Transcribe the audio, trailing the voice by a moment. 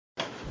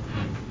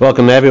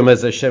Welcome everyone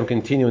as Hashem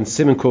continue in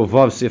Siman Kuf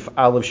Vav Sif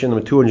Aleph Shin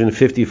number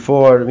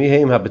 254.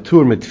 Miheim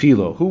habetur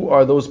mitfilo. Who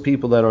are those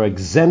people that are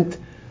exempt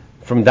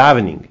from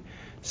davening?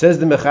 Says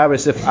the Mechaber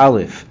Sif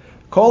Aleph.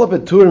 Call up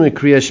betur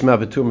mikriya shema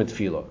betur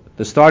mitfilo.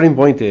 The starting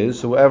point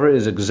is whoever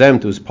is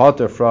exempt, who's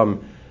pater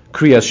from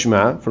kriya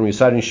shema, from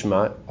reciting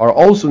shema, are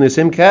also in the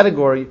same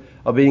category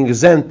of being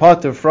exempt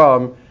pater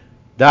from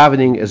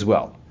davening as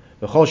well.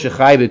 V'chol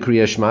shechai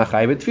b'kriya shema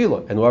chai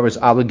b'tfilo. And whoever is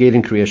obligated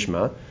in kriya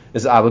shema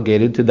is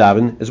obligated to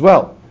daven as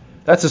well.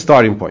 That's the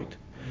starting point.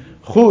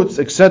 Chutz,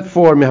 except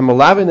for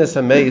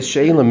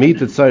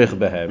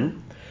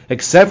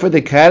except for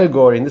the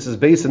category, and this is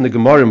based on the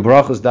Gemara in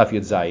Brachos Daf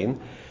Yud Zayin,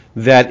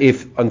 that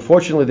if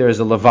unfortunately there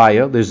is a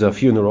levaya, there's a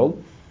funeral,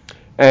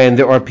 and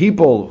there are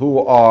people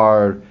who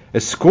are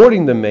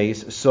escorting the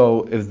mace,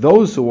 so if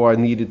those who are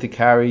needed to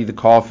carry the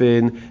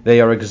coffin, they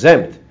are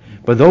exempt.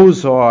 But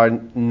those who are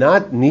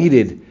not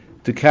needed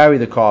to carry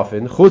the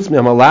coffin,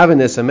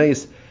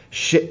 chutz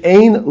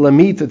she'ein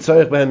lamita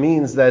tzarich b'hem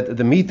means that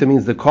the mita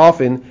means the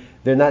coffin,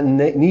 they're not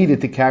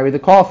needed to carry the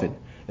coffin.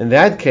 In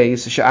that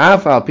case,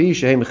 she'af al pi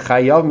she'hem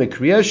chayav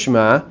mikriya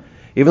shema,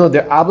 even though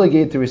they're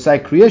obligated to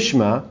recite kriya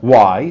shema.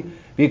 Why?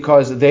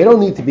 Because they don't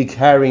need to be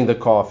carrying the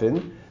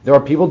coffin. There are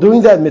people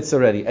doing that mitzvah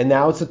already, and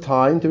now it's a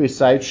time to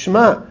recite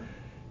shema.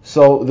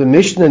 So the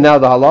Mishnah now,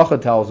 the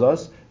halacha tells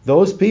us,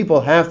 those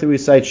people have to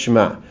recite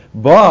shema,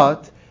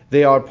 but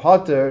they are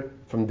pater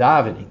from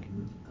davening.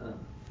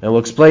 And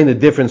we'll explain the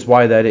difference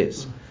why that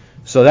is.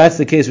 So that's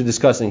the case we're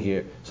discussing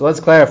here. So let's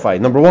clarify.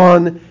 Number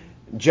one,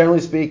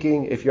 generally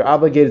speaking, if you're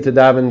obligated to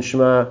daven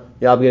Shema,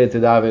 you're obligated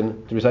to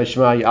recite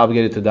Shema, you're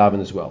obligated to daven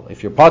as well.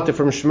 If you're pater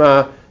from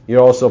Shema,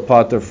 you're also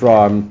pater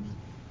from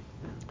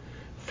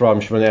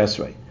Shemona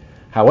Esrei.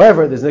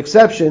 However, there's an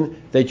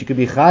exception that you could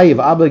be chayiv,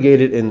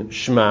 obligated in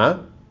Shema,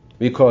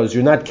 because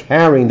you're not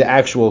carrying the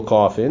actual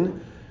coffin,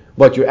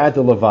 but you're at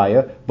the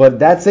levaya. But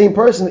that same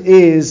person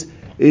is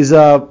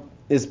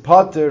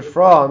pater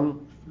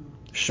from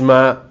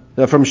Shema,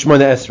 from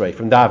Shemona Esrei,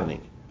 from davening.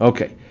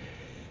 Okay.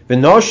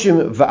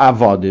 V'noshim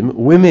v'avadim,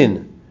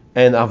 women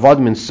and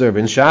avadim and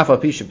servants, sha'af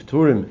apisha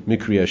p'turim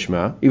mikriya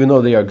shema, even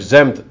though they are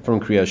exempt from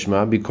kriya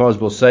shema, because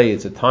we'll say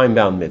it's a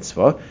time-bound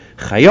mitzvah,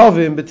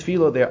 chayavim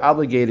b'tfilo, they're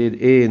obligated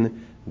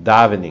in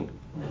davening.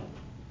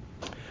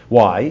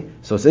 Why?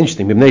 So it's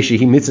interesting.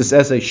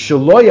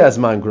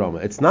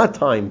 It's not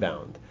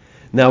time-bound.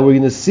 Now we're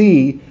going to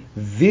see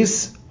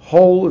this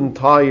whole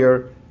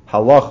entire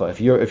halacha.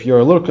 If you're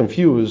a little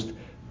confused,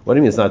 what do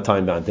you mean it's not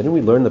time bound? Didn't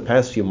we learn in the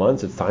past few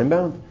months it's time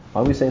bound?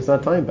 Why are we saying it's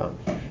not time bound?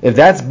 If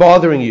that's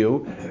bothering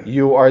you,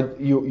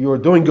 you're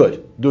doing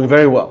good, doing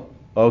very well.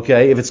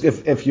 Okay?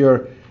 If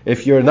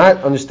you're not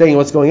understanding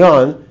what's going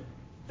on,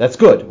 that's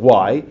good.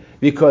 Why?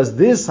 Because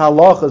this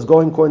halacha is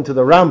going according to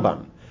the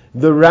Rambam.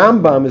 The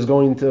Rambam is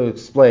going to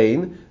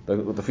explain the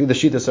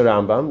Shittas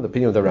Rambam, the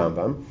opinion of the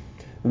Rambam,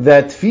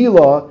 that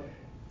tefillah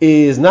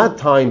is not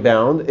time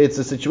bound. It's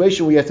a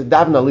situation where you have to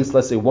daven at least,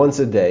 let's say, once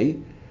a day.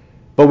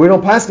 But we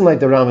don't pass like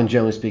the Rambam,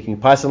 generally speaking.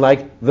 Pass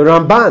like the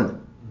Ramban.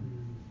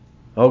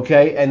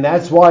 Okay? And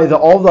that's why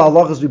all the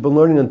halachas we've been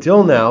learning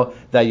until now,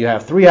 that you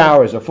have 3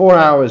 hours or 4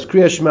 hours,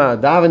 Kriya Shema,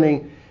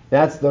 davening,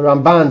 that's the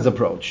Ramban's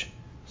approach.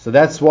 So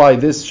that's why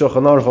this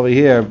Shulchan Aruch over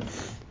here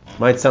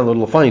might sound a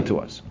little funny to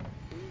us.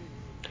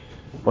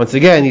 Once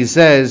again, he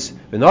says,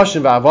 they're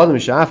obligated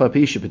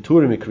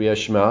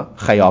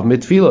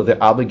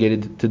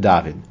to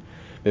daven.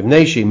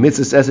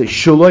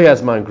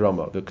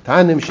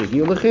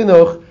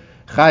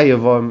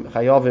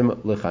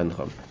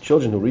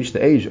 Children who reach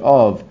the age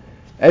of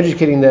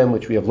educating them,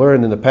 which we have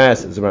learned in the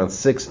past is around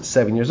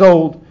 6-7 years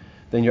old,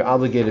 then you're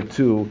obligated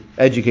to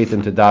educate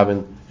them to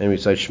daven and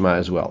recite Shema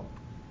as well.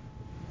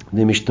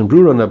 The Mishnah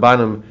Berurah on the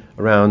bottom,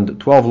 around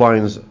 12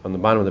 lines on the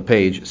bottom of the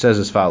page, says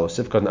as follows: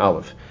 Sifkat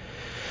Aleph.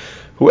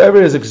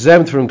 Whoever is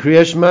exempt from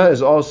Kriya Shema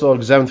is also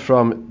exempt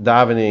from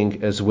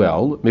davening as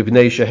well.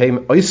 Mipnei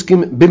shehem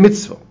oiskim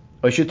b'mitzvah.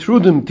 I should through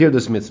them tear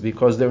this mitzvah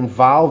because they're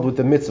involved with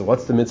the mitzvah.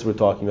 What's the mitzvah we're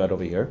talking about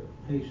over here?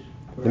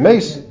 The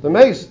mace,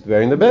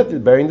 burying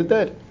the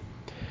dead.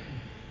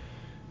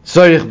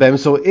 So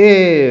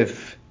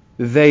if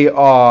they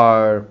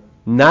are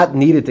not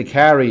needed to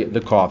carry the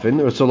coffin,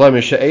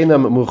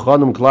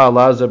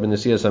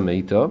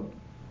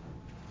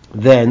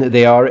 then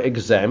they are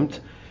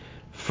exempt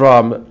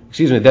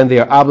then they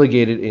are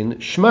obligated in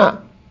Shema.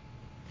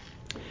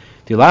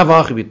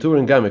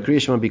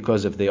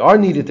 Because if they are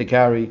needed to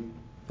carry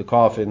the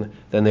coffin,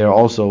 then they are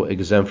also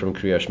exempt from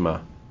Kriya Shema,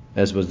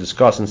 as was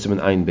discussed in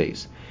Siman Ayin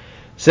Beis.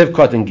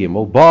 Sivkat and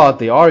Gimel, but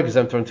they are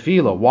exempt from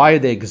Tefillah. Why are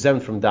they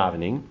exempt from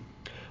davening?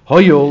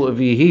 Hoyol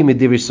vihi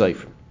midivir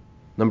sefer.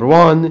 Number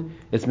one,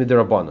 it's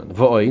midirabanan.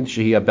 V'oid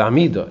shehiyah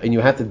b'amida, and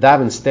you have to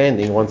daven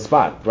standing in one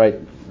spot, right?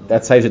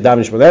 That's how you should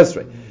daven Shemona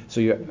Esrei.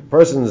 So your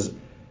person's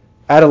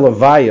at a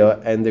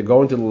levaya and they're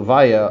going to the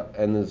levaya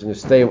and it's going to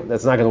stay.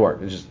 That's not going to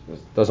work. It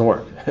doesn't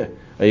work.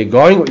 Are you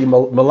going?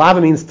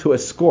 Malava means to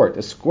escort.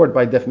 Escort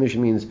by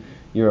definition means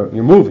you're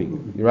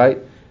moving, right?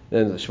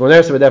 And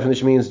Shemona Esrei by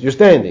definition means you're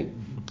standing.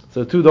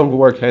 So the two don't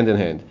work hand in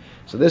hand.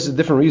 So this is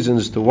different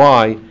reasons to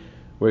why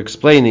we're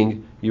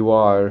explaining you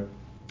are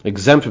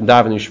exempt from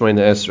davening Shemona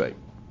Esrei.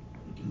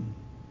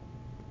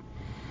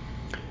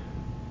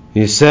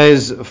 He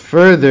says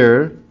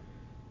further,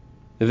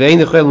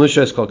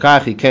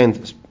 you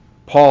can't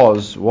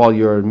pause while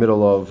you're in the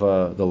middle of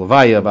the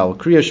Levaya, Val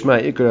Kriya Shema,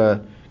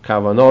 Ikra,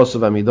 Kavanos,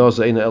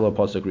 Vamidosa, Eina Elo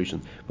Pasuk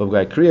Rishon. But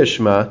by Kriya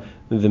Shema,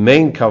 the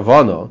main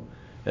Kavana,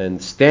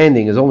 and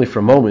standing is only for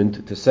a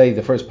moment to say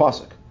the first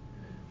pasuk.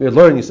 We're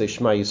learning, you say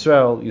Shema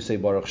Yisrael, you say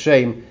Baruch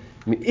Shem,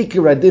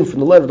 Ikra Din, from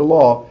the letter of the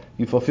law,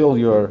 you fulfill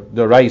your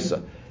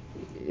Raisa.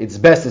 It's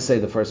best to say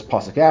the first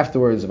pasuk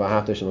afterwards.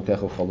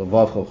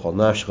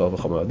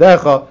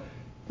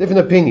 Different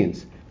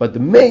opinions, but the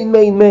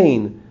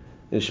main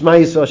is Shema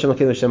Yisrael Hashem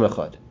Elokeinu Hashem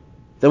Echad.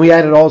 Then we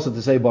added also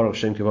to say Baruch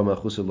Shem Kivam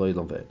Malchusa Lo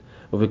Yidlam Ved.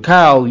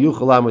 Uvikal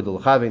Yuchal Amud Al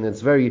Chavin.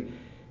 It's very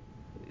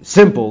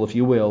simple, if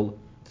you will,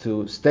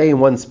 to stay in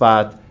one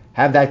spot,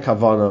 have that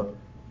kavana,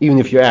 even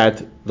if you're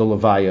at the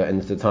Levaya and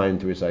it's the time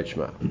to recite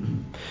Shema.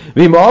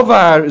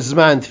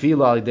 Listen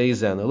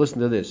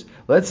to this.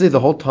 Let's say the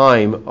whole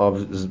time of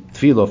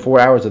Tefillah, 4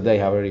 hours a day,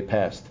 have already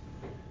passed,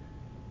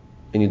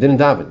 and you didn't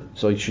daven.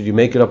 So should you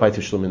make it up by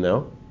Tishlumin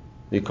now?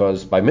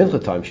 Because by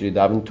Mincha time, should you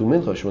daven 2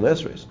 Mincha, Shemona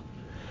Esreis?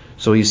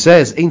 So he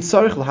says, Ein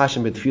tzarich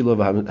l'hashem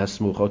b'tefillah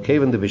v'hasmucha,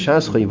 kevan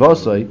devishas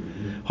chayvasai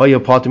haya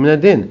patim min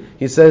adin.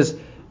 He says,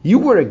 you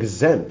were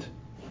exempt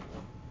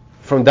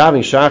from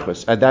davening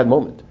Shachris at that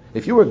moment.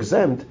 If you were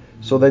exempt,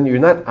 so then you're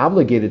not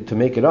obligated to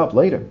make it up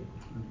later.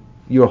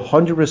 You're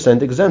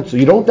 100% exempt. So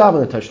you don't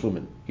daven a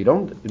Tashlumin. You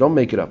don't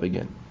make it up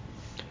again.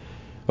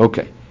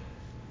 Okay.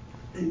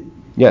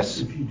 Yes.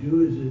 If you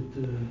do, is it...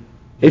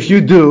 If you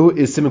do,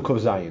 is Siman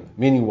Kov Zayin.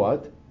 Meaning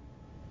what?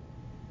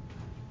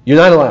 You're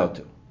not allowed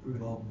to.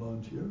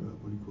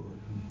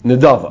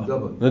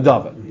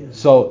 Nadava. Yes.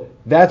 So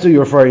that's what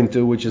you're referring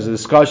to, which is a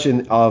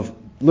discussion of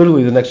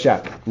literally the next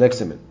chapter,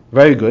 next Siman.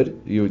 Very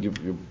good.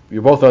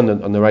 You're both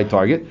on the right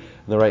target, on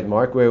the right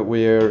mark,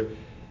 where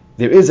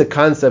there is a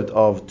concept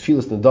of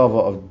Tfilas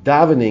Nadava, of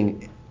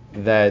davening,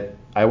 that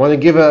I want to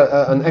give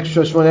an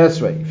extra Shemona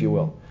Esrei, if you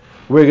will.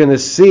 We're going to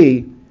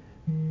see...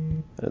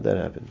 How did that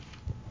happen?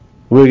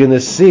 We're going to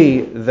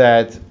see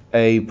that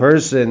a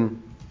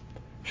person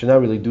should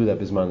not really do that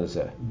Bisman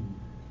Hazeh.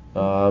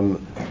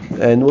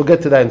 And we'll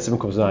get to that in Siman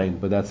Kov Zayin,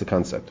 but that's the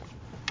concept.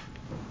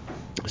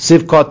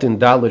 Sivkot in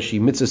Dalashi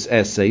Mitzvahs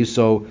Essay.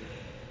 So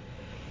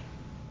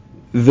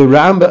the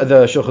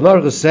Shulchan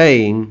Aruch is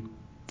saying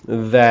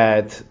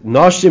that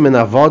Nashim and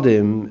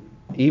Avodim,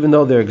 even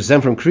though they're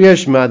exempt from Kriya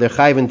Shema, they're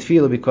Chayiv in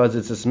Tefillah because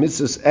it's a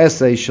Mitzvahs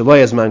Essay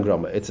Shaloi Azman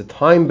Grama. It's a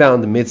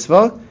time-bound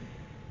mitzvah,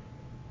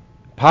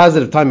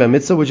 positive time-bound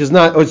mitzvah, which is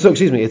not,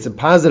 it's a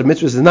positive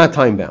mitzvah, which is not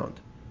time-bound.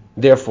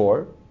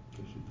 Therefore,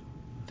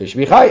 they should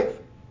be Chayiv.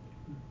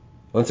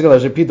 Once again,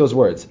 let's repeat those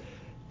words.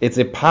 It's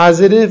a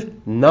positive,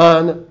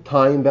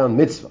 non-time-bound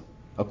mitzvah,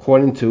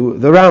 according to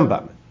the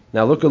Rambam.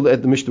 Now look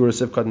at the Mishnah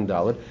Sivkot and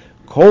Dalet.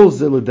 Kol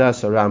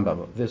ziludas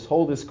Rambam. This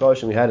whole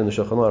discussion we had in the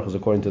Shulchan Aruch is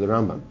according to the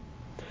Rambam.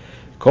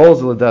 Kol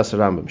ziludas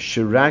Rambam.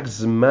 Shirak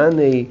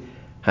zmanei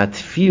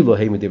hatfilo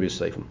heimedibir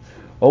seifim.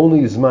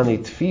 Only zmanei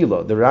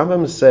tefila. The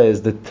Rambam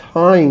says the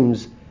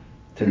times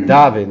to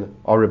daven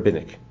are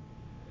rabbinic.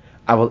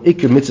 Aval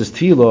ikir mitzvahs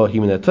tefila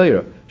himin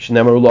atayra.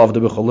 Shnemaru lo avda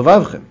b'chol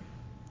levavchem.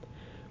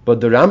 But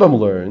the Rambam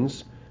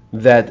learns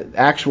that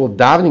actual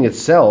davening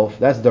itself,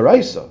 that's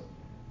deraisa.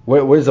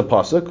 Where's the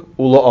pasuk?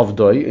 Ula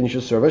avdoi, and you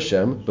should serve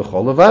Hashem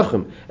b'chol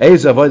levavchem.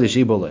 Eiz avodah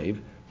she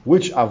believe.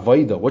 Which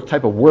avodah, what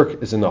type of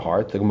work is in the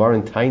heart? The Gemara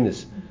in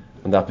Tainus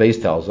on that base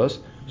tells us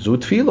zu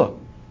tefillah.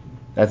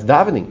 That's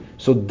davening.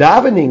 So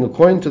davening,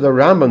 according to the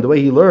Rambam, the way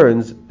he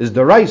learns, is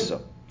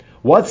deraisa.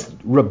 What's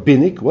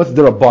rabbinic? What's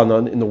the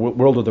rabbanan in the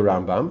world of the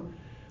Rambam?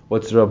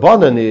 What's the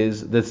rabbanan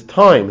is that's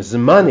time,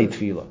 zmani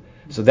tefillah.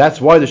 So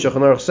that's why the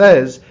Shulchan Aruch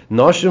says,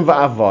 Nashim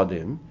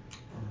va'avadim,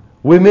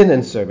 women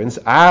and servants,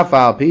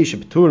 afal pi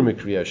sheptur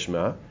mikriya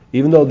shema,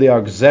 even though they are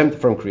exempt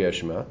from kriya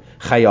shema,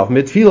 chayav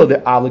mitfila,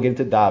 they're obligated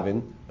to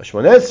daven a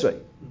Shemona Esrei.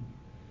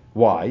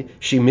 Why?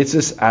 She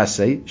mitzvahs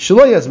asay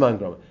shelo yazman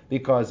grama,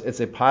 because it's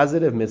a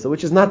positive mitzvah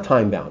which is not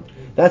time bound.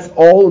 That's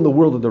all in the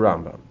world of the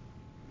Rambam.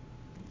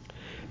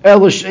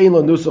 Elo she'ein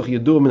lo nusach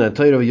yedu min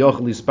ha'torah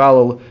v'yochel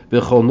yispalel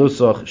b'chol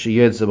nusach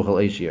sheyetze b'chol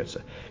eish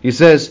yetze. He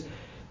says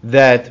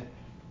that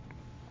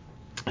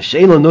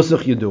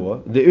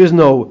there is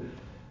no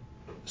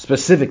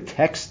specific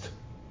text.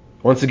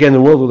 Once again, the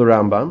world of the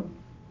Rambam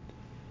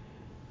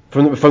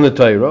from the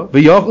Torah.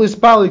 But you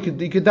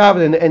could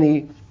daven in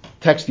any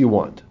text you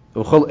want.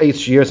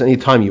 Any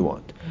time you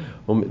want.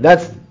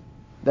 That's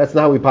not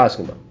how we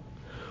paskin them.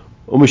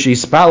 Once you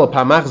daven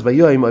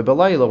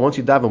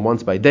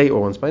once by day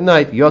or once by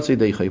night, you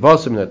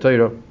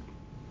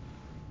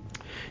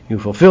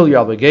fulfill your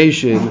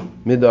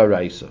obligation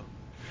midaraisa.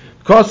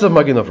 Cost of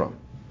Magen Avram.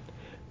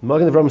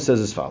 Magen Avram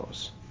says as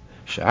follows: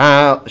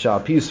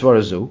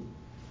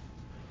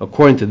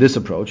 according to this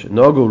approach,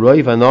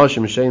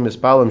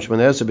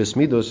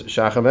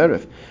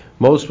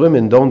 most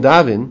women don't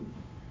daven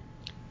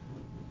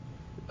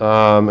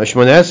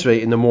Shemona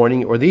Esrei in the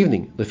morning or the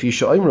evening. Because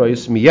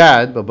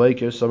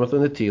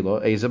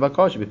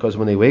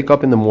when they wake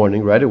up in the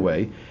morning right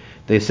away,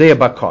 they say a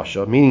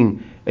bakasha,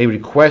 meaning a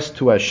request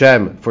to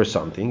Hashem for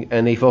something,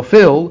 and they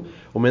fulfill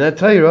they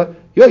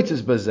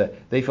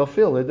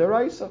fulfill their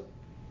deraisa.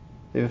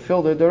 They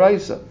fulfill their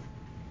deraisa.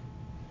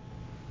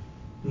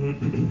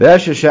 Could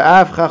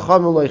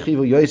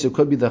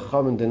be the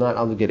Chachamim did not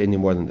obligate any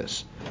more than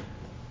this.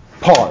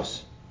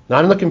 Pause.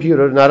 Not on the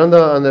computer, not on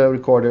the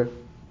recorder,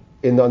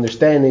 in the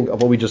understanding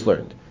of what we just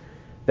learned.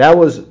 That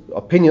was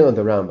opinion of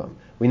the Rambam.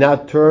 We now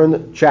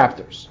turn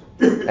chapters,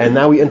 and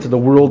now we enter the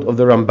world of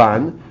the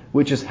Ramban,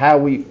 which is how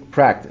we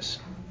practice.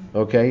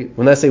 Okay?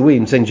 When I say we,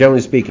 I'm saying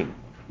generally speaking.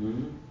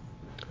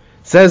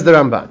 Says the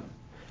Ramban.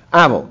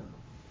 Aval.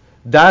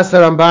 Das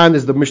Ramban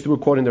is the Mishnah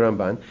quoting the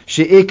Ramban.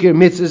 She'ikir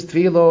mitzvahs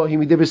tefillah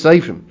himidibir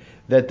seifrim.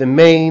 That the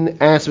main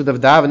aspect of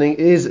davening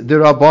is the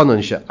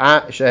Rabbanon.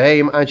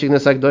 She'heim anshik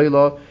nesak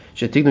doilo.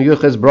 She'tignu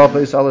yuches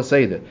brachos ala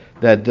seder.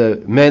 That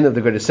the men of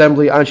the Great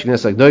Assembly, anshik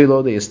nesak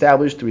doilo, they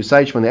established to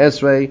recite Shemona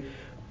Esrei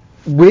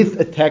with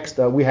a text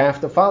that we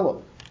have to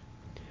follow.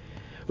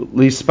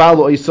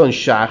 Lispalo oison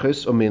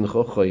shachris o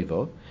mincha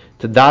choiva.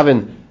 To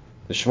daven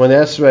the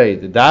Shemona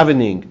Esrei, the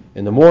davening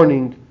in the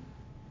morning,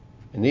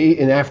 in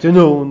the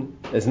afternoon,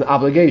 is an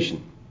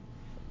obligation.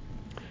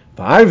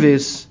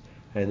 V'arvis,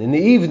 and in the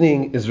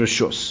evening is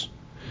reshus.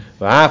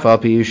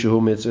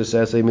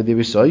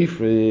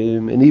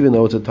 And even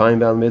though it's a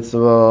time-bound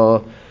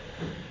mitzvah,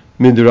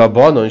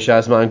 midirabanon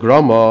shazman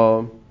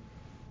grama.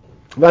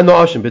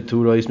 V'anoshim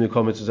betura is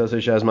mikom mitzvah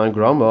shazman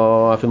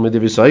grama. Afin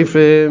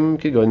midivisaifrim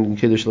kigon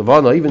kiddush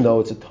levana. Even though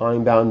it's a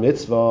time-bound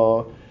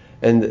mitzvah,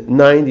 and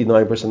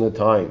 99% of the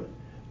time,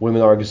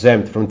 women are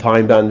exempt from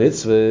time-bound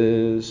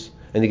mitzvahs.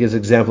 And he gives an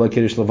example like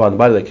Kiddush Levana.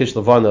 By the way, Kiddush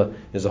Levana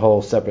is a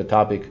whole separate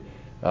topic.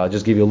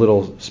 Just give you a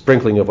little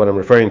sprinkling of what I'm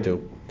referring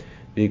to.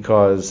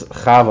 Because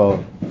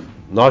Chava,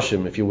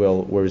 Noshim, if you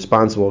will, were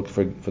responsible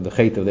for the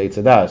chait of the Eitz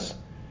Hadas,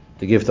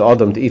 to give to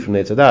Adam to eat from the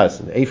Eitz Hadas,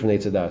 and ate from the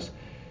Eitz Hadas.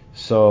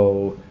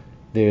 So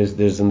there's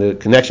the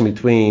connection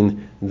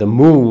between the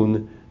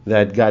moon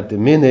that got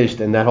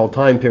diminished and that whole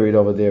time period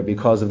over there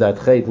because of that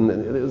chait. And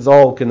there's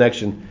all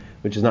connection,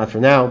 which is not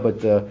for now,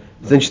 but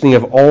it's interesting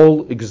of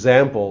all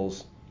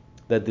examples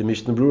that the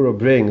Mishnah Brura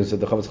brings, that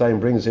the Chavetz Chaim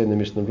brings here in the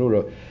Mishnah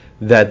Brura,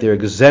 that they're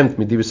exempt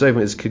midivir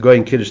seifrim is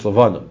Kigoyin Kiddush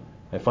Levana.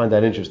 I find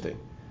that interesting.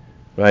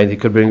 Right? He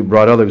could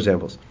brought other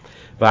examples.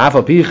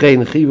 V'afal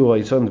pichein chivu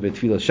ha'yison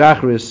betfilah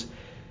shachris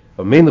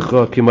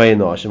v'mincha kimayin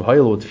nashim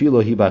hayel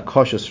v'tfilah hi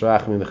ba'kashas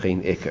rachmim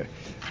v'chein iker.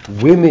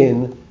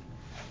 Women,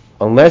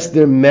 unless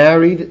they're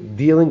married,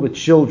 dealing with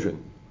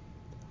children,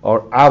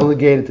 are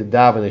obligated to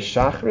daven a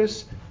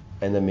shachris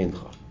and a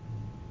mincha,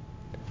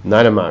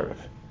 not a mariv.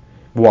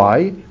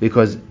 Why?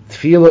 Because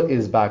tefillah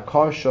is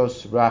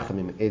ba'kashos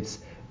rachamim. It's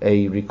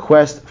a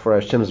request for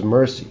Hashem's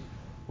mercy.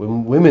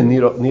 Women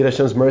need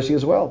Hashem's mercy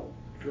as well.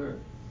 Sure.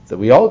 That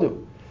we all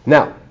do.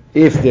 Now,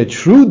 if they're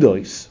true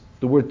dois,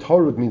 the word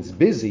Torah means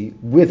busy,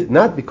 with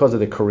not because of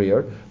their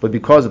career, but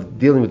because of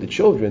dealing with the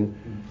children,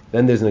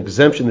 then there's an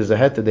exemption, there's a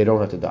het that they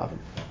don't have to daven.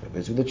 They're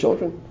busy with the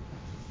children.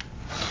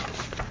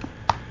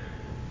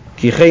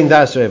 Kichein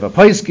das reva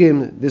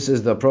paiskim. This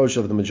is the approach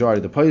of the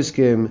majority of the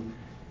paiskim.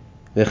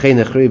 Therefore,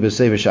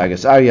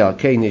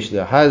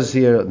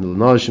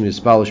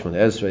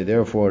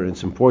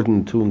 it's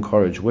important to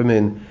encourage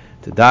women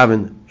to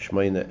daven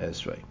Shemona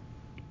Esrei.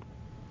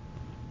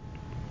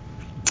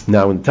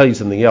 Now, I'm going to tell you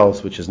something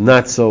else which is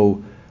not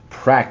so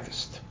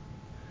practiced.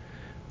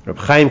 Reb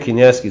Chaim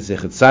Kanievsky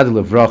Zechet Tzaddik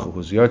Levracha,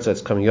 whose yahrzeit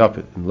is coming up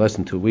in less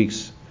than 2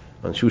 weeks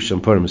on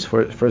Shushan Purim, his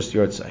first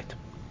yahrzeit.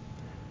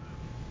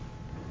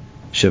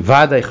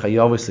 Shevadai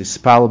chayavos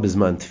lispal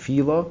bizman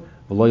tefila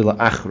v'loy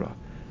la'achra.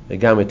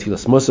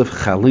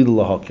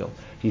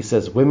 He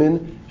says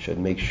women should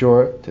make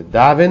sure to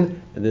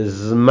daven in the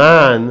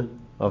zman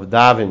of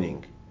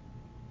davening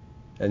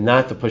and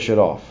not to push it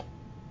off.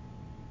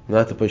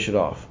 Not to push it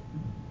off.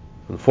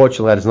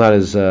 Unfortunately, that is not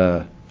as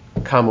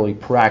commonly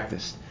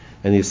practiced.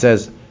 And it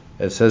says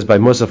by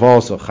Musaf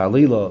also,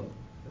 Chalila,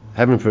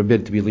 heaven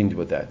forbid to be lenient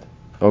with that.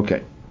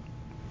 Okay.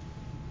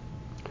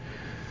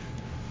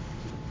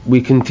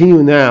 We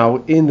continue now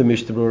in the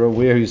Mishnah Brura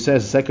where he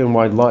says second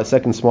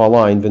small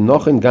line,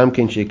 V'nochen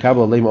gamken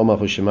she'yikabel aleim omach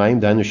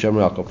v'shemayim danu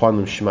shemer al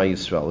kapanim Shema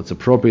Yisrael. It's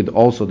appropriate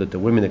also that the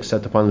women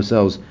accept upon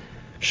themselves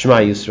Shema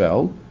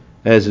Yisrael,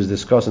 as is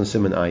discussed in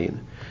Siman Ayin.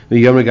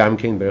 V'yomer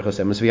gamken berachas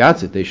emes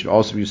v'yatzif. They should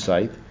also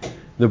recite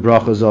the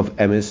brachas of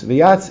emes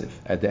v'yatzif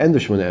at the end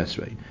of Shemona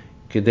Esrei.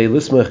 Kedei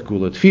lismech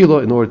gula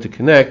tefillah, in order to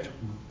connect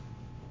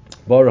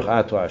Baruch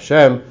Atu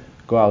Hashem,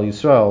 Goal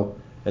Yisrael,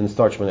 and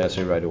start Shemona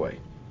Esrei right away.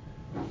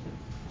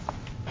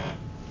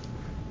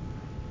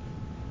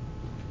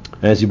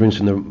 As he brings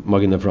from the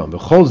Magen Avram.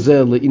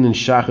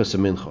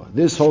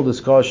 This whole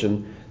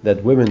discussion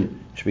that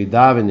women should be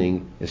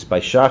davening is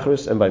by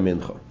Shachris and by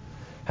Mincha.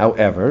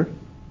 However,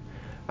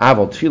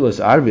 Aval Tfilas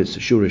Arvis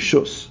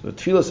Shurishus. The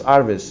Tfilas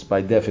Arvis,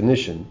 by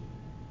definition,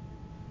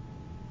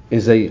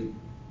 is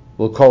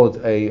we'll call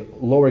it a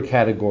lower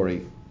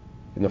category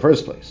in the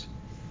first place.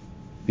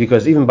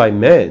 because even by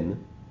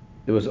men,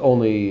 it was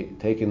only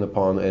taken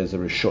upon as a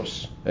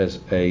rishus,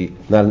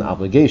 not an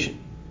obligation.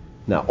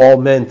 Now, all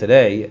men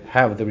today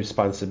have the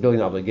responsibility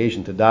and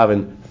obligation to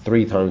daven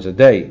 3 times a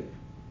day.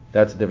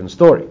 That's a different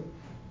story.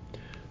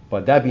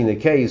 But that being the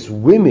case,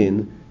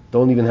 women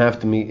don't even have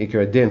to meet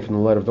Ikar Adin from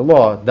the letter of the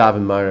law,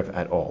 daven Ma'ariv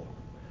at all.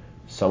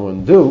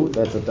 Someone do,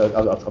 that's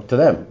up to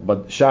them.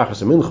 But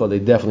Shachas and Mincha, they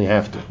definitely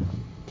have to.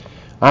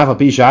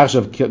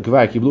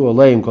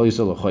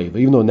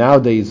 Even though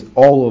nowadays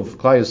all of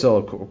Klal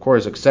Yisrael, of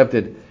course,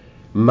 accepted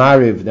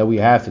Ma'ariv, that we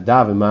have to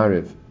daven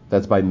Ma'ariv,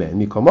 that's by men.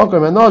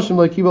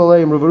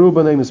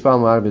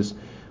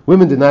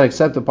 Women did not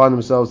accept upon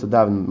themselves to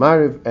daven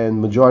Ma'ariv, and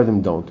majority of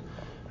them don't.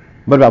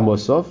 What about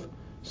Musaf?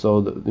 So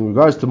in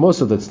regards to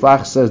Musaf, the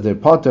Tzlach says they're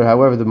Potter,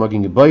 however the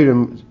Magin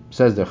Gebayrim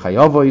says they're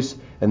Chayavois,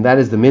 and that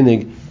is the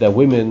minig that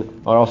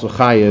women are also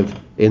Chayav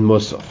in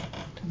Musaf.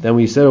 Then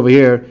we said over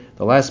here,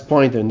 the last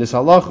point in this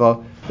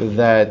halacha,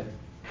 that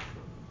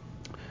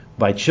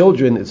by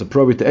children it's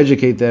appropriate to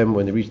educate them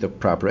when they reach the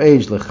proper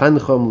age.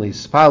 Lechanchom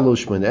lispalu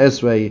shmon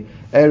esrei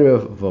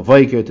erev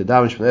v'vayker, to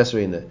daven shmon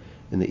esrei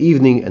in the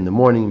evening and the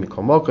morning.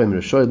 Mikomokim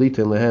reshoy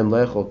litin lehem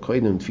lechol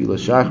koidim tefillah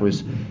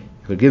shachris. You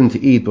could give them to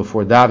eat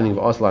before davening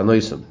v'osla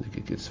noisim.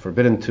 It's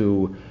forbidden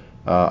to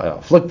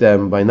afflict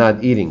them by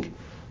not eating,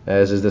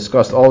 as is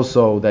discussed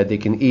also that they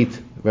can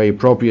eat very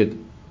appropriate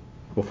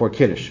before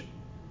Kiddush.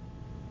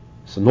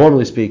 So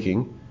normally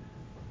speaking,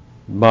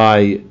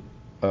 by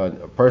a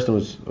person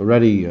who's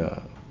already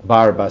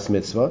bar bas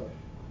mitzvah,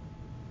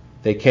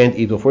 they can't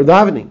eat before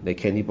davening. They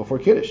can't eat before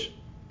Kiddush.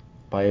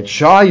 By a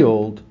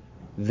child,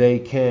 they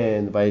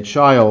can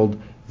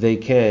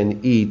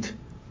eat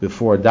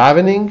before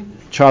davening.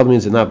 Child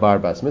means they're not bar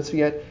bas mitzvah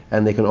yet,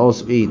 and they can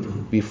also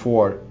eat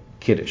before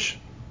Kiddush.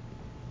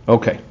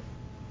 Okay.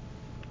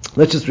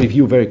 Let's just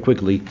review very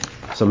quickly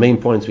some main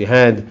points we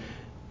had.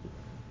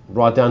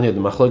 Brought down here the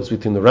machlokes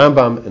between the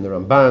Rambam and the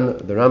Ramban.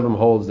 The Rambam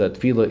holds that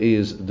tefillah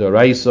is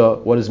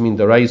deraisa. What does it mean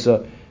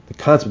deraisa? The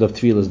concept of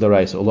tefillah is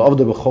deraisa.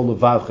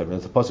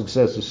 As the pasuk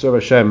says, to serve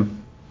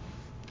Hashem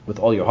with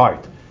all your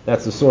heart.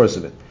 That's the source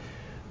of it.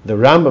 The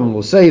Rambam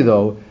will say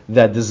though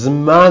that the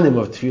zmanim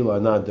of tefillah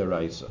are not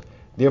deraisa.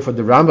 Therefore,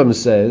 the Rambam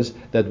says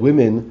that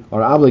women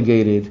are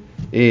obligated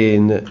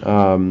in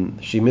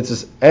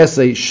shemitzvahs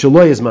esay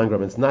shloy zman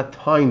gram. It's not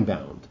time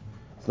bound.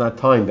 It's not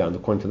time bound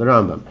according to the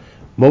Rambam.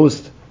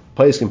 Most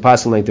place can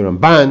pass like the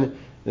Ramban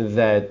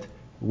that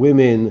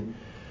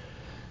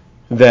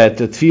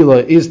the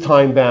tefillah is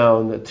time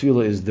bound.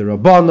 Tefillah is the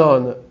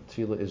Rabbanon.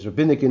 Tefillah is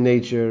rabbinic in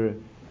nature,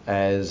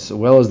 as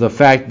well as the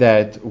fact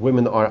that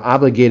women are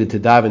obligated to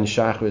daven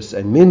shachris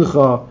and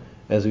mincha,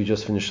 as we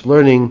just finished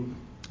learning.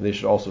 They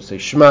should also say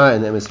Shema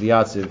and Emes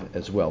V'Yatziv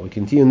as well. We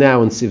continue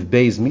now in Siv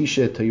Beis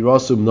Misha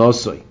Teirasum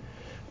Nosoi.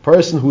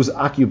 Person whose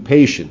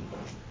occupation,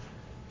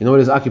 you know what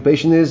his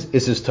occupation is?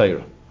 It's his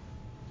Torah.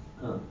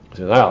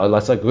 So,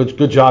 that's a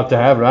good job to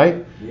have,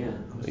 right? Yeah.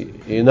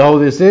 You know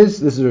who this is?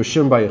 This is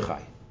Rishon Bar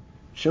Yochai.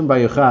 Rishon Bar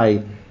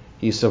Yochai,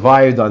 he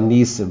survived on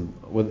Nisim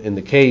in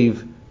the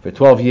cave for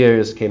 12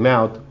 years, came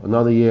out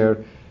another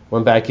year,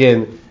 went back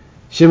in.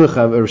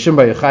 Rishon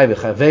Bar Yochai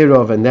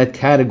v'Chaveirov, and that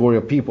category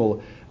of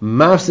people,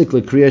 Mafsik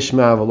l'Kriyas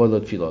Shema v'lo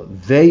l'Tfilah.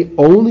 They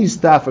only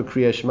stop for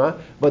Kriyas Shema,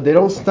 but they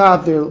don't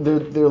stop their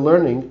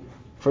learning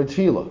for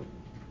Tfilah.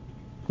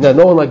 Now,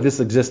 no one like this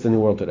exists in the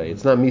world today.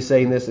 It's not me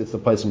saying this, it's the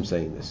person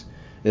saying this.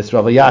 It's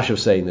Rav Yashiv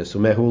saying this, who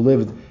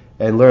lived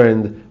and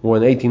learned more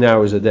than 18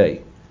 hours a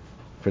day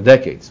for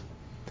decades.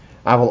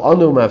 Aval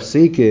anu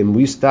mafsikim,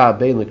 we stop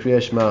bein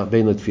l'Kriyas Shema,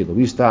 bein l'Tfilah.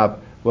 We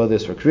stop whether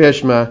it's for Kriyas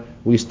Shema,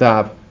 we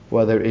stop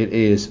whether it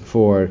is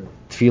for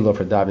Tfilah,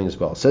 for davening as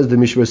well. Says the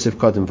Mishra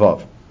Sifkat and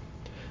Vav.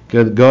 They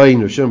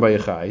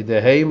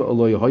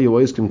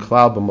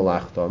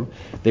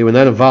were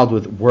not involved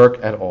with work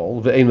at all,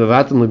 and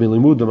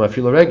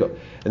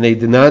they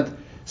did not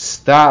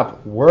stop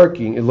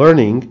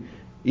learning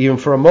even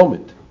for a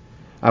moment.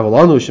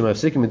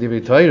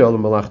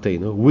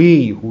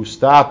 We who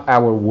stop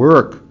our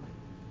work,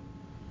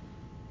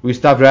 we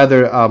stop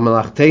rather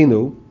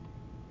malachtenu,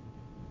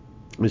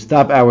 we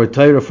stop our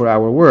Torah for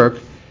our work.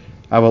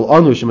 We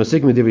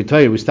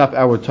stop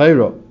our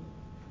Torah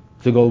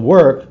to go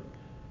work.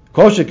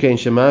 Even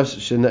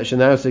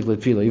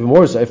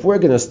more so, if we're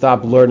going to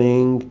stop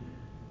learning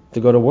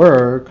to go to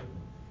work,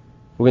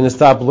 we're going to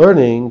stop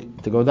learning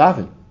to go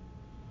daven.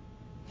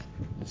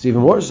 It's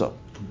even more so.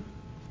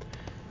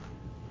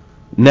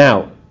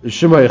 Now,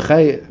 Shema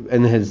Yochai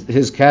and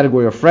his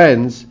category of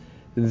friends,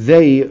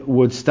 they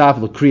would stop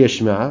l'Kriyas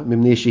Shema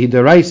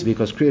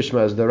because Kriyas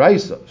Shema is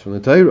deraisa from the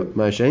Torah.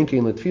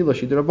 Ma'ashenkin l'Tfilah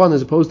shidirabanan,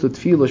 as opposed to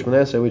Tfilah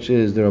Shmoneh, which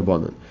is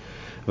derabanan.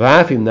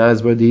 V'afim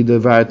nazbar di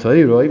devar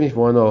Torah, even if you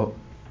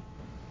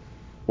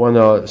want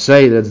to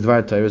say that it's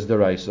Dvar Torah is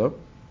deraisa,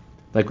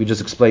 like we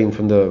just explained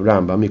from the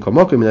Rambam.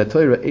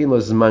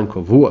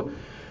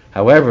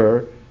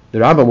 However, the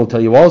Rambam will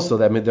tell you also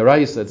that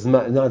midaraisa it's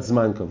not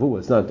zman kavua,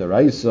 it's not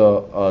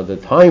deraisa, the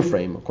time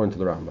frame according to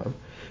the Rambam.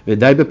 And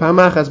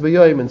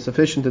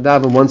sufficient to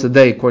daven once a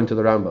day according to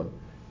the Rambam,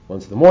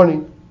 once in the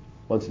morning,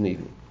 once in the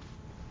evening.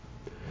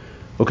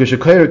 When you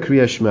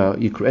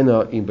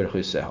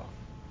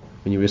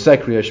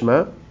recite Kriya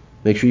Shema,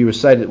 make sure you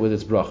recite it with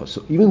its brachas.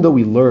 So even though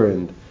we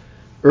learned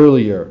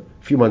earlier,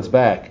 a few months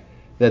back,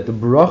 that the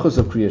brachas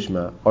of Kriya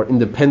Shema are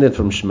independent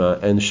from Shema,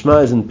 and Shema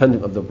is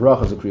independent of the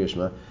brachas of Kriya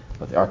Shema,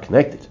 but they are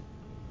connected.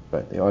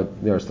 Right?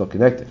 They are still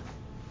connected.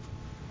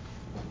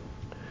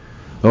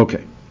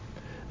 Okay.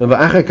 And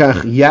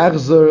afterwards,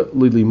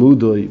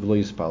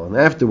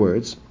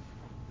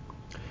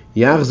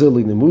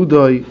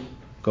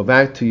 go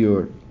back to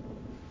your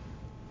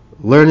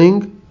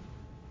learning.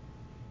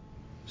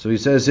 So he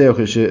says here,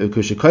 when you recite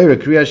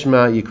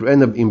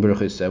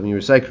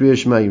Kriya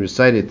Shema, you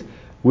recite it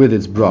with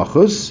its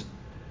brachos.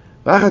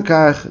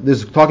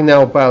 This is talking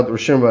now about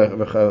Rishon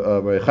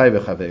V'Chai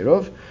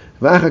V'Chaveirov.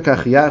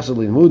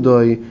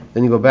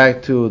 Then you go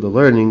back to the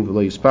learning, and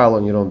you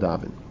don't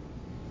daven.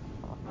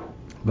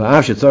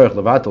 Now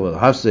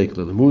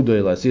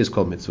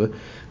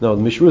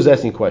the Mishra is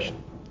asking a question.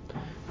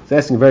 He's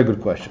asking a very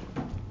good question.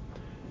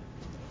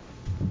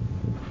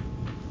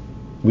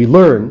 We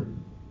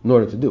learn in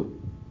order to do.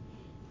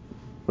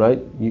 Right?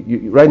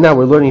 Right now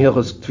we're learning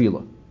Hilchos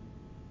Tefillah.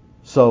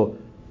 So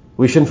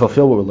we shouldn't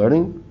fulfill what we're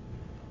learning.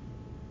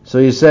 So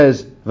he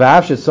says, in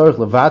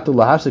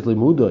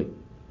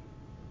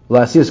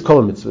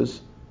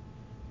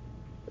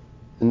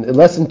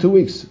less than 2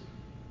 weeks,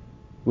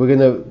 we're going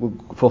to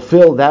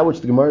fulfill that which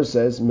the Gemara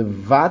says,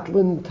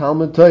 Mevatlin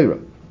Talmud Torah,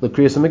 the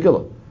Kriyas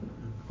Megillah.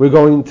 We're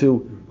going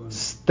to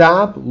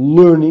stop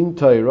learning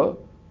Torah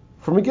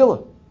from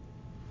Megillah.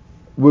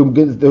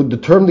 The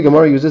term the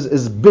Gemara uses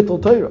is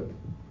Bittul Torah.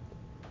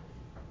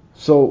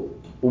 So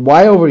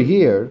why over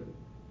here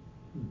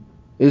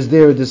is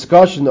there a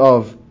discussion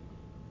of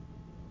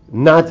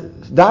not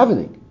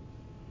davening?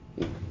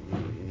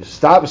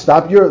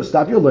 Stop your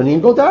learning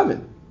and go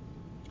daven.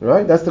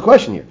 Right? That's the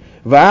question here.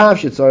 Even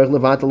if it's the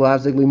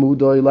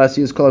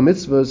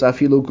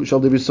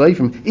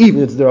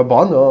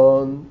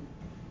Rabbanon,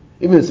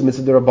 even if it's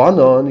mitzvah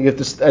Rabbanon, you have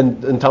to,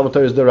 and Talmud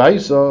Torah is the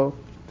Raisa.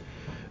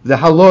 The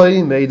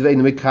haloi made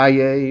ve'einu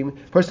mekayim,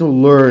 person who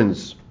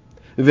learns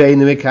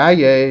ve'einu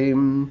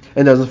mekayim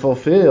and doesn't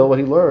fulfill what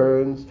he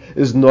learns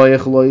is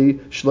noyach loi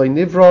shloi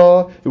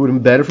nivra. It would have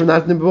been better for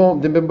not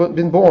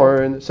been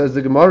born. Says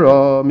the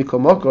Gemara, mikol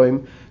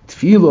makoim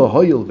tefila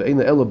hoyel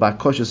ve'einu elo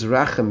bakoshes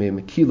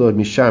rachamim kilo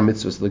mishar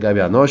mitzvos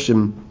l'gabi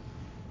anoshim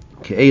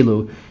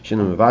ke'elu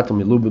shenu mevatel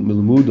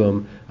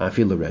milumudam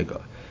afila rega.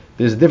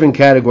 There's a different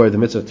category of the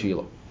mitzvah of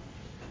tefillah.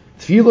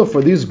 Tefillah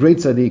for these great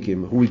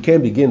tzaddikim who we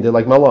can't begin, they're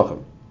like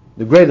malachim.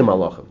 The greater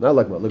malachim, not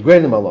like malachim, the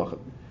greater malachim.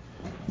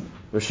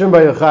 Rishon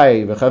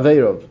Yochai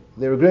v'Chaveirov,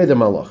 they were greater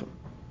malachim.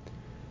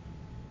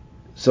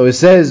 So it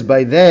says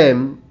by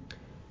them,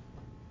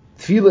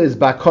 tefillah is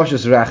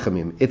bakoshes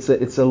rachamim.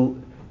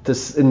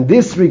 In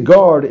this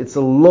regard, it's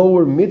a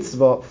lower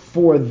mitzvah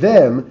for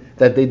them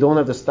that they don't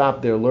have to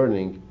stop their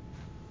learning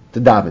to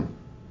daven.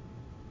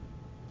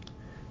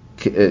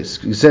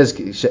 He says,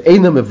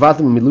 she'eina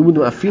mevatim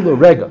milumudum afilo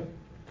rega.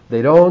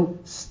 They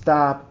don't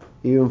stop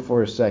even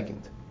for a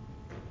second.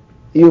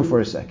 Even for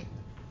a second.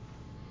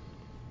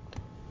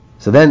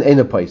 So then,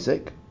 Eina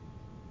Paisik,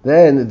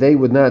 then they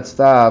would not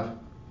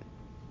stop.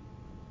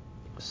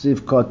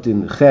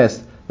 Sivkotin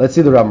Ches. Let's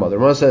see the Ramah. The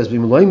Ramah says,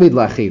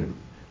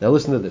 now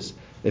listen to this.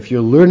 If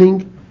you're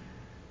learning,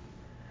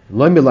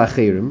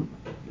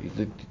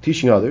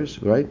 teaching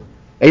others, right?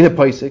 Eina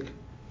Paisik,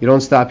 you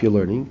don't stop your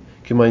learning.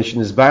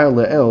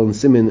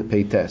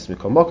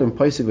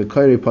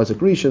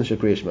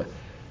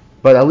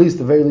 But at least,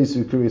 the very least,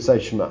 we could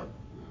recite Shema.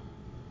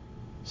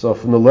 So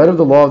from the letter of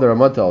the law, the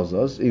Ramah tells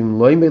us, in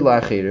loim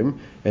belachirim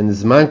and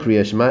zman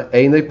kriya Shema,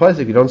 einay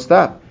pasik, you don't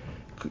stop,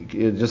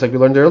 just like we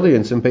learned earlier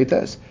in Sim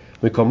Peites.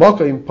 You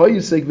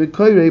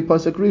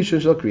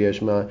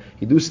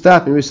do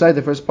stop and recite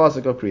the first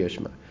pasuk of Kriya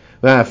Shema.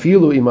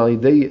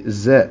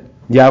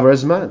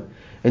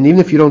 And even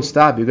if you don't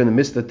stop, you're going to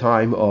miss the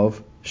time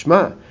of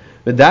Shema.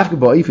 And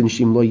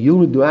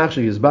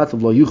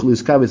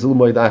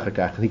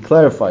he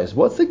clarifies,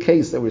 what's the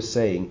case that we're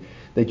saying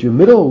that you're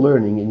middle of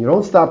learning and you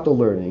don't stop the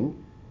learning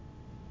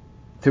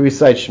to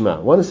recite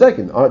Shema? 1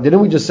 second. Didn't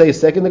we just say a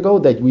second ago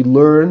that we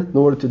learn in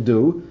order to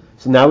do?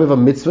 So now we have a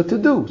mitzvah to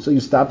do. So you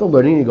stop the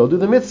learning and you go do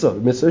the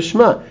mitzvah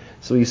Shema.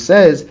 So he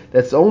says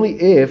that's only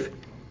if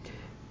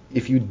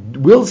you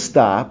will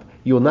stop,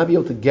 you will not be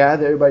able to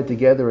gather everybody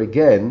together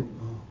again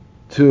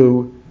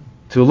to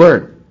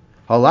learn.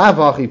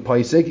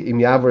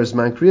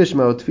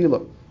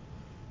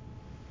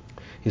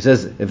 He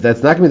says, if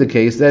that's not going to be the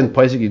case, then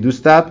Paisik, you do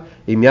stop.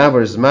 Im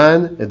Yavar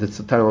Zman, at the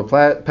time will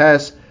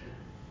pass,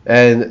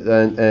 and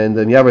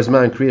the Yavar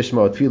Zman Kriya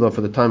Shema Tefillah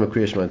for the time of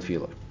Kriya Shema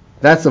Tefillah.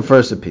 That's the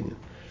first opinion.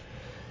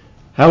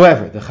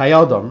 However, the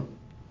Chayei Adam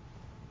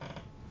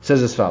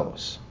says as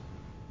follows: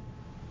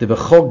 the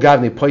Bechol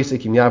Gavnei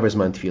Paisik Im Yavar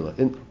Zman Tefillah.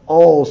 In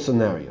all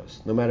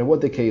scenarios, no matter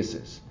what the case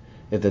is,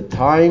 if the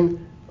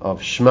time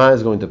of Shema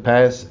is going to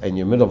pass and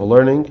you're in the middle of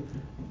learning,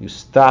 you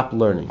stop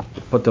learning.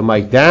 You put the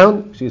mic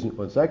down,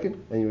 1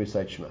 second, and you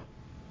recite Shema.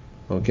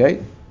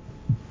 Okay?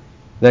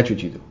 That's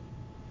what you do.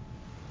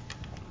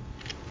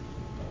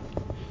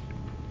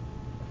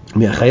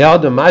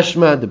 Me'achayad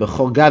mashma de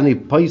bechol gavni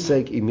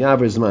poisek im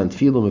yaver zman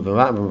tfilu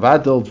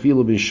mevadol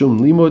tfilu b'shum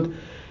limud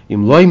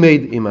im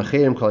loimed im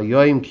acherim kol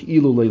yoyim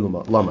ki'ilu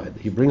lamad.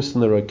 He brings from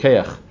the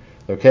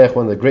Rokeach,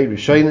 one of the great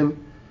Rishonim.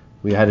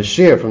 We had a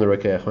share from the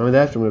Rokeach. Remember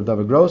that from Rav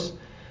David Gross,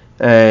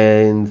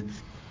 and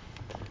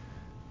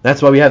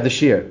that's why we have the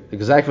share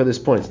exactly for this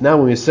point. Now,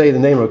 when we say the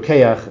name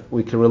Rokeach,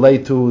 we can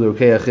relate to who the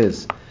Rokeach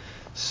is.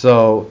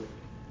 So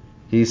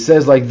he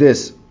says like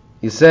this.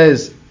 He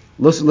says,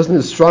 listen to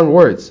the strong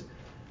words.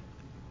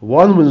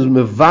 One who is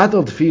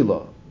mevatel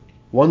tefillah,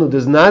 one who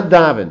does not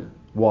daven.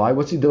 Why?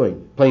 What's he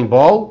doing? Playing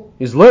ball?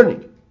 He's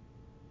learning.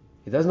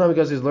 He does not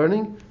because he's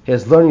learning.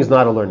 His learning is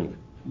not a learning.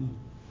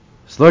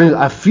 His learning is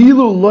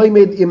afilu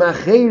loimed im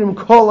acherim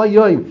kol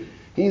hayoyim.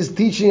 He's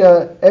teaching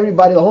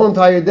everybody the whole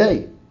entire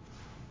day.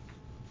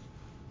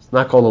 It's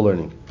not called a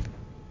learning.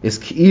 It's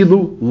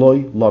ki'ilu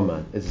loy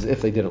lamad. It's as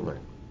if they didn't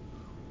learn.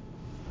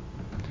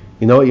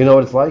 You know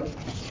what it's like?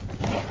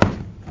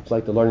 It's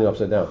like the learning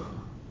upside down.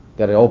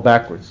 Got it all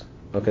backwards.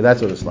 Okay,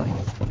 that's what it's like.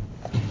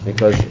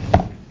 Because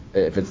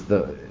if it's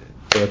the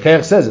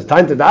Rokeach says it's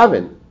time to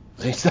daven,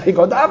 so you say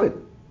go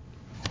daven.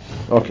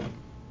 Okay.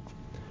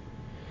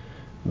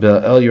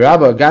 El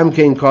Yerabba Gam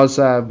Kein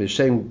Kosa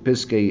B'Shem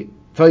Piskei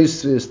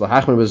Toisvis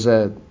Lahachmer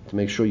B'Zeh, to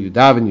make sure you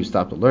daven, you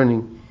stop the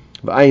learning.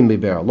 B'Ayin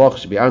Be'Ber Aloch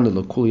Sh'Bi'arnu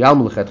L'Kul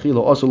Yalmu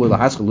L'Chatchila Also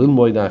L'Haskell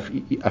L'Ilmoid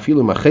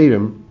Afilu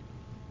Macherim,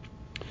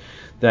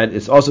 that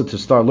it's also to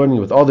start learning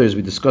with others.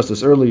 We discussed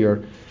this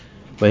earlier.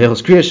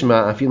 V'Hechos Kriya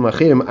Shema Afilu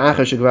Macherim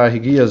Achar Shekvar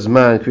Higiya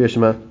Zman Kriya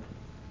Shema,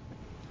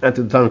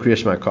 until the time Kriya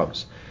Shema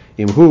comes.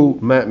 Imhu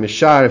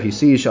Mishar, if he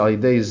sees Shal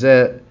Yidei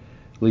Zeh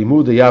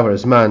Limud Yavar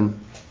Zman,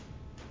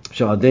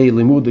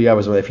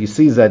 if he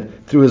sees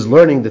that through his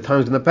learning the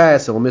time's going to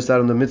pass, he'll miss out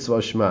on the mitzvah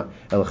of Shema.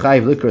 El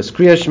Chayv Likras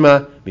Kriya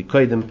Shema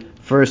B'Kodim.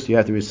 First, you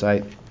have to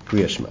recite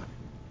Kriya Shema.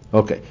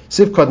 Okay.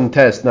 Sivkot and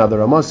test. Now the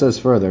Ramah says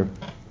further.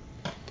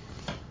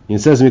 He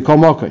says Mikol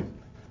Mokim.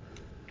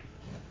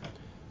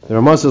 The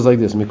Ramah says like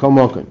this: Mikol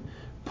Mokim.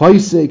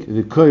 Paisek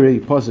v'koirei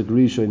pasuk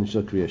rishon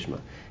shel Kriya Shema.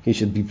 He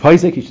should be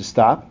paisek. He should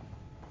stop.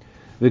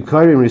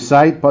 V'koirei and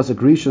recite pasuk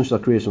rishon shel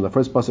Kriya Shema. The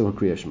first pasuk of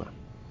Kriya Shema.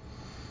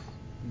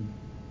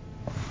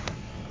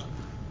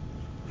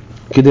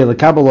 In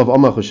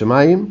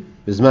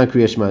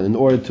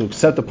order to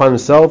accept upon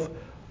himself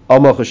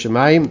Amach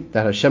Hashemayim,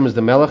 that Hashem is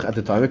the Melech at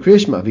the time of Kriya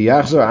Shema.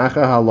 V'yachzor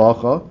achar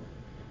halacha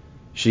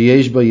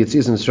sheyesh ba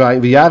yitzis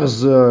Mitzrayim.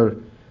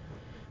 V'yachzor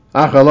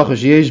achar halacha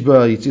sheyesh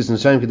ba yitzis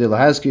Mitzrayim kedei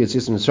lahaski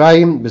yitzis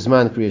Mitzrayim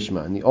b'zman Kriya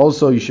Shema. And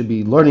also, you should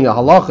be learning a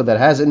halacha that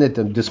has in it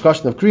the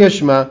discussion of Kriya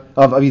Shema,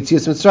 of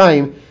Yitzis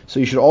Mitzrayim. So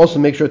you should also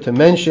make sure to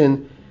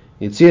mention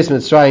Yitzis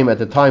Mitzrayim at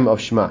the time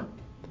of Shema.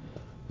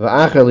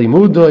 After you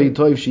finish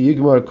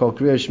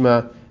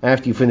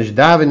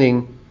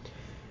davening,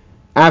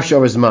 after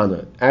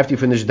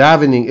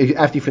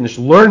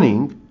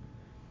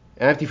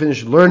you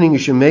finish learning, you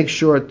should make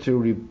sure to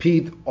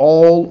repeat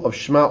all of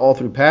Shema, all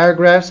three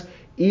paragraphs,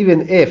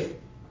 even if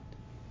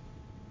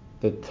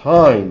the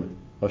time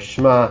of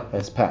Shema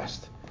has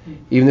passed.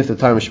 Even if the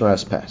time of Shema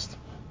has passed.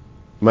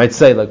 You might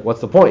say, like,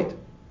 what's the point?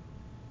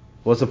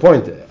 What's the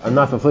point? I'm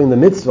not fulfilling the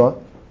mitzvah,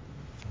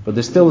 but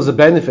there still is a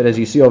benefit, as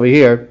you see over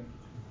here.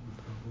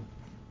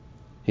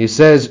 He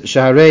says,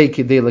 Shaharei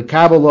kidei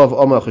lekabel of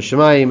Amach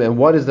Hashemayim, and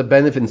what is the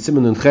benefit in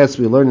Siman Nun Ches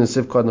we learn in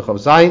Sivkot Nechav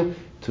Zayin?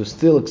 To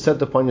still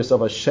accept upon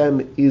yourself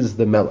Hashem is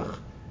the Melech.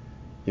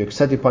 You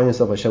accept upon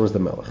yourself Hashem is the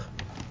Melech.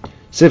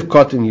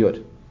 Sivkot in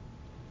Yud.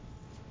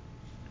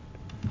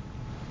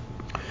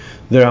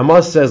 The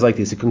Ramah says like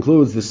this, he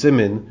concludes the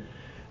Siman,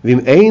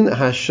 V'im ein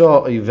hasha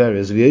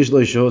iveres v'yesh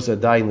lo shos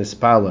adayin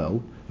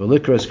lispalel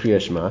v'likras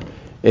Kriya Shema.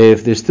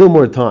 If there's still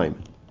more time.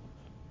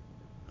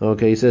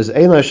 Okay, he says,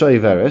 ein hasha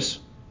iveres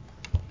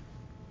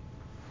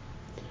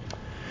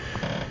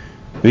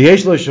and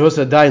there's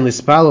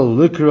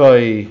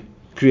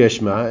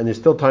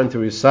still time to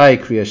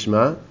recite Kriya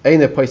Shema,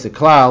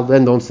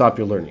 then don't stop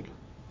your learning,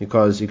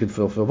 because you could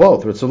fulfill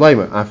both.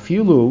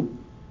 Afilu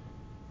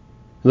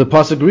the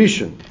pasuk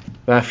rishon,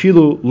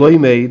 afilu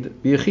loimed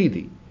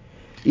b'yechidi.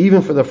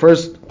 Even for the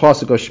first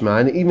pasuk of Shema,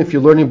 and even if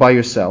you're learning by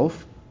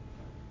yourself,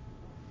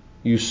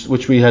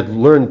 which we had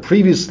learned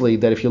previously,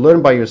 that if you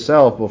learn by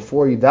yourself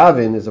before you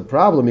daven is a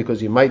problem, because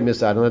you might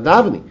miss out on the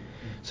davening.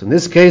 So in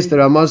this case, the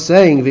Ramah is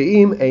saying,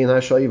 "Ve'im ein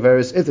hashay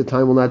veris," if the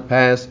time will not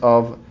pass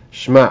of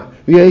Shema.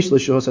 V'yesh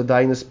l'shos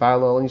adayin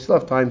espalel, and you still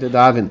have time to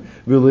daven.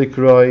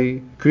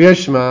 V'likroi Kriya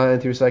Shema,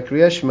 and to recite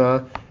Kriya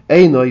Shema.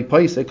 Einoi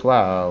paisek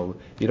klal.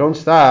 You don't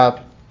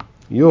stop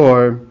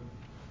your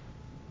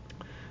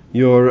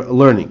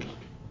learning.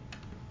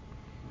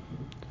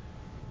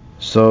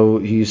 So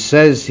he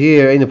says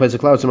here, "Ein paisek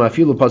klal tzma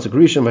afilu pasuk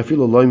rishon,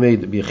 afilu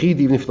loimed b'yechid."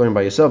 Even if you learn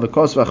by yourself,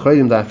 because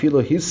v'achreidim da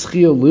afilu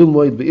hischil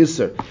lilmoid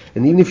b'isser.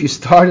 And even if you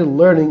started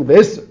learning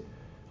b'isser,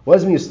 what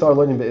does it mean you start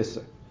learning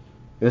b'isser?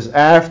 It's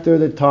after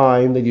the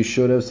time that you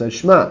should have said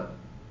Shema.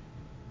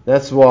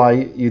 That's why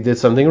you did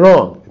something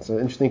wrong. It's an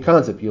interesting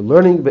concept. You're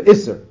learning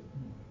b'isser.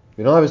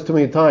 You don't have this too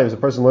many times. A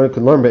person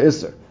can learn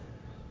b'isser.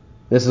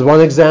 This is one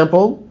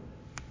example.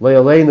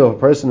 Le'aleinu, if a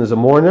person is a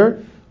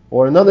mourner,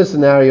 Or another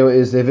scenario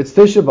is if it's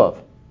Tisha B'Av,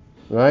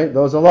 right?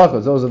 Those are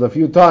halachos. Those are the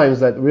few times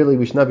that really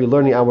we should not be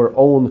learning our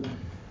own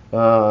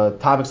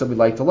topics that we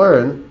like to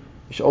learn.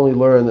 We should only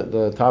learn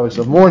the topics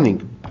of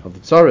mourning, of the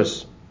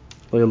tzaras.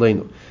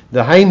 The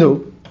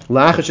Hainu,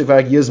 what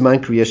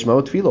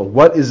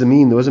does it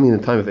mean? What does it mean in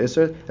the time of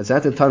Isser? It's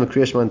at the time of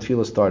Kriya Shema and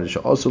Tefillah started.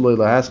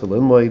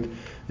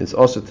 It's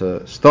also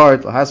to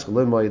start Lahaskal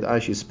Limmoid,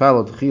 Ashi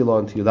Spalot Chila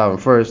until you daven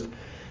first.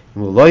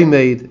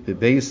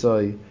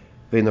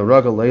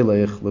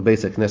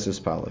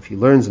 If he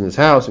learns in his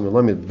house, and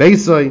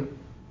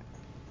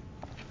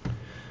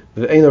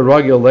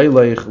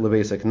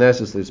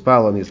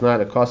he's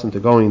not accustomed to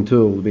going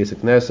to the basic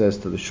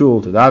Knesses, to the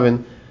shul, to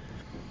daven.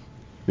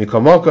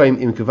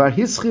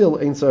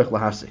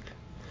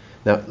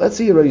 Now, let's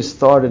say he already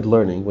started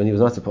learning when he was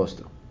not supposed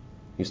to.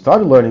 He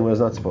started learning when he was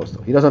not supposed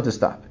to. He doesn't have to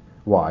stop.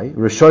 Why?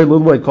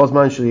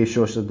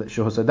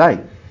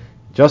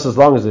 Just as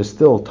long as there's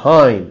still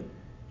time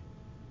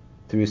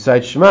to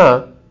recite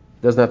Shema, he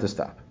doesn't have to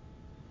stop.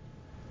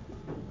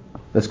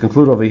 Let's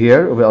conclude over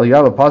here. The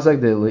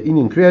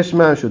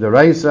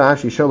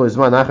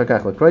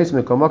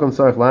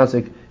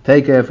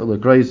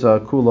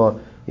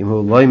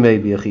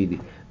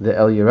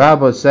El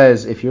Yerabba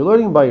says, if you're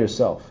learning by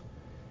yourself,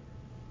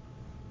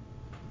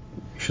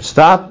 you should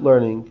stop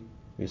learning,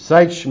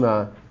 recite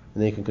Shema, and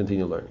then you can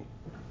continue learning.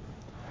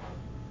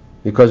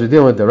 Because we're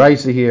dealing with the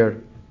Raisa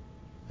here,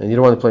 and you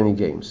don't want to play any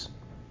games.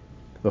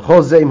 That's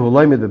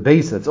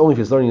only if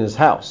he's learning in his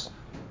house.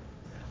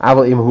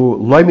 But if he's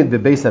learning in the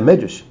base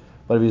medrash,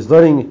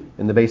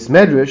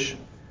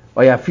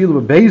 or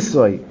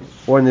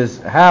in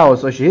his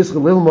house, he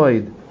started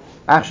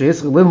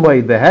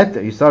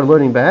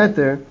learning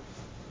beheter,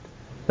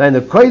 then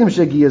the koydim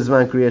shegi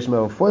zman kriya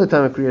shema, before the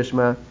time of kriya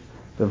shema,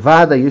 the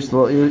vada yesh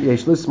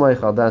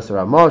lismay al das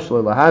ramah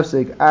shlo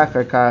lahavsik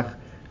achar kach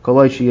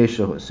kolay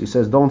sheyeshus. He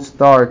says, don't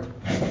stop.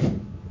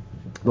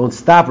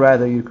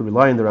 Rather, you could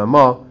rely on the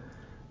ramah.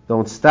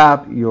 Don't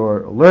stop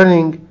your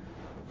learning,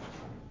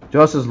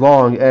 just as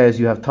long as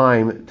you have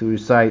time to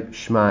recite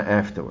Shema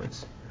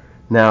afterwards.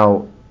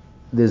 Now,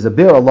 there's a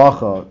Bir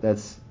Halacha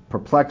that's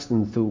perplexed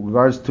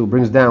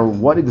brings down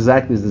what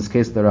exactly is this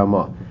case of the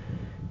Ramah.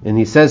 And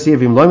he says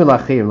here, in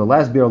the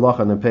last Bir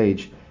Halacha on the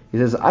page, he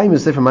says, I'm a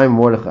Sefer Maimon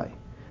Mordechai.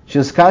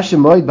 Was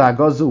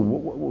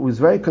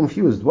very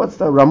confused. What's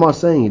the Ramah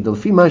saying?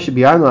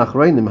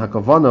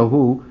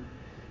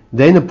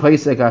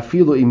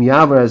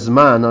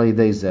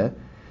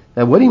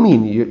 Now, what do you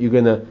mean? You're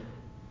going to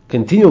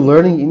continue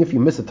learning even if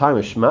you miss a time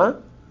of Shema?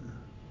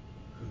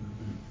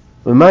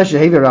 He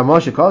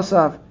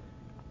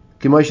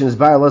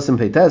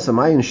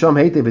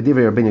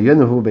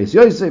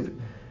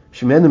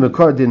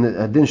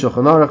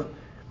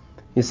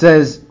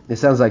says, it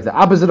sounds like the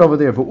opposite over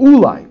there. For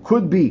Ulai,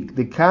 could be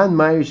the kan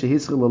mayir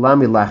shehitzchil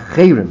lalami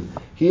lacherim.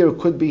 Here it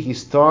could be he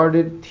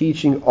started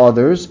teaching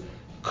others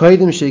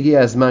kodim shegi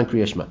azman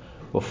kriya shema,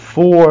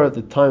 before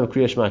the time of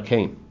kriya shema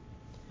came.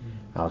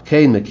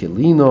 Maybe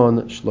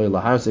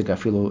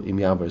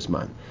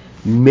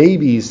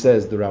he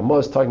says the Ramah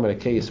is talking about a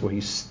case where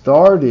he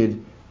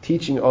started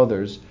teaching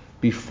others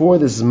before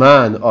the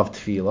Zman of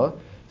Tefillah.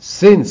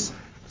 Since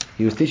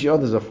he was teaching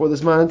others before the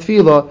Zman of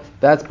Tefillah,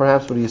 that's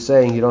perhaps what he's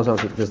saying. He does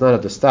not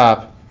have to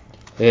stop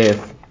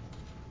if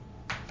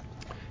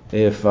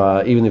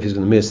even if he's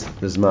going to miss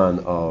the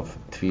Zman of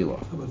Tefillah.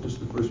 How about just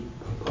the first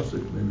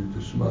pasuk, maybe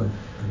the Shema,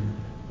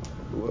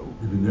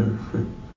 even there?